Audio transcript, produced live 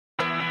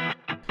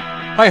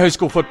Hi, high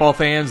school football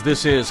fans.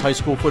 This is High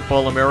School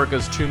Football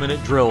America's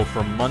 2-minute drill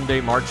for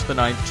Monday, March the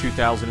 9th,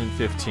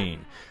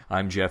 2015.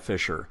 I'm Jeff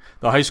Fisher.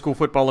 The High School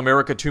Football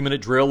America 2-minute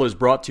drill is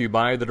brought to you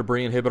by the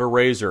Debris Inhibitor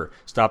Razor.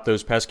 Stop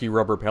those pesky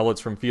rubber pellets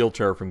from field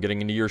turf from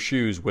getting into your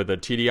shoes with a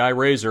TDI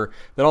razor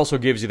that also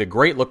gives you the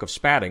great look of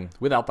spatting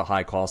without the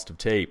high cost of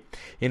tape.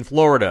 In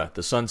Florida,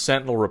 the Sun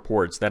Sentinel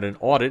reports that an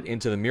audit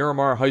into the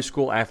Miramar High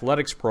School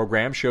athletics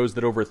program shows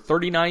that over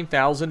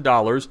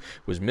 $39,000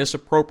 was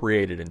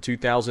misappropriated in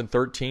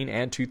 2013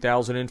 and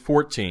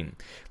 2014.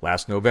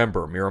 Last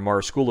November,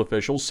 Miramar school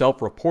officials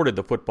self-reported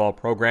the football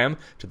program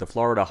to the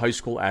Florida High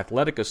School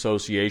Athletic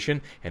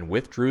Association and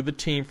withdrew the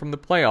team from the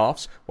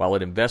playoffs while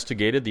it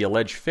investigated the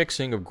alleged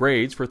fixing of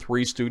grades for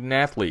 3 student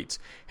athletes.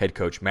 Head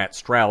coach Matt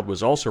Stroud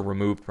was also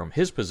removed from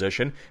his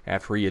position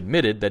after he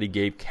admitted that he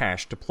gave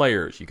cash to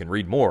players. You can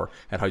read more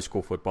at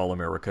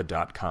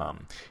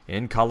highschoolfootballamerica.com.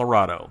 In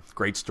Colorado,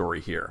 great story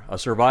here. A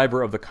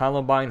survivor of the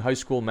Columbine High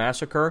School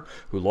massacre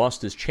who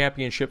lost his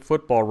championship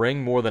football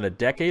ring more than a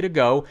decade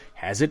ago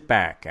has it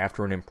back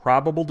after an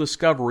improbable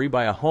discovery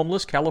by a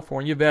homeless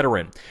California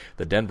veteran.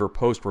 The Denver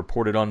Post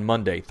reported on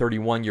Monday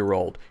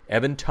 31-year-old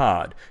Evan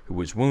Todd, who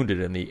was wounded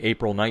in the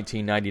April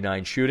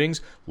 1999 shootings,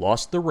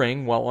 lost the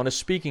ring while on a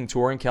speaking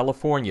tour in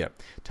California.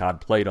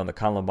 Todd played on the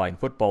Columbine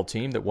football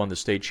team that won the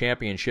state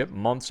championship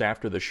months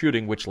after the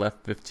shooting, which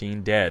left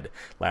 15 dead.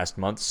 Last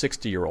month,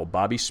 60-year-old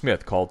Bobby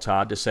Smith called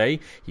Todd to say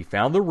he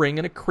found the ring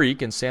in a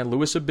creek in San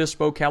Luis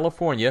Obispo,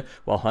 California,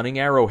 while hunting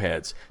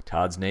arrowheads.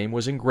 Todd's name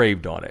was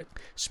engraved on it.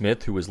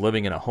 Smith, who was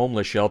living in a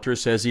homeless shelter,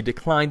 says he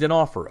declined an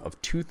offer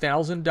of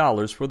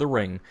 $2,000 for the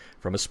ring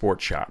from a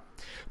sports shop.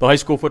 The High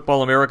School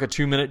Football America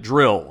 2-minute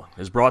drill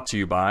is brought to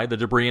you by the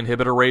Debris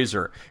Inhibitor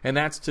Razor. And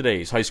that's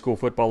today's High School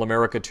Football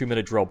America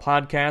 2-minute drill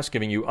podcast,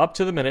 giving you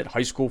up-to-the-minute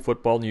high school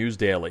football news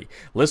daily.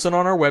 Listen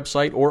on our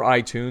website or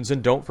iTunes,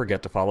 and don't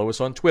forget to follow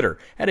us on Twitter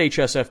at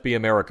HSFB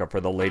America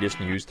for the latest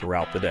news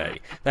throughout the day.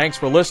 Thanks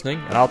for listening,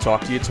 and I'll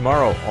talk to you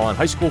tomorrow on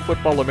High School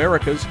Football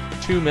America's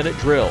 2-minute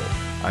drill.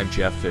 I'm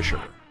Jeff Fisher.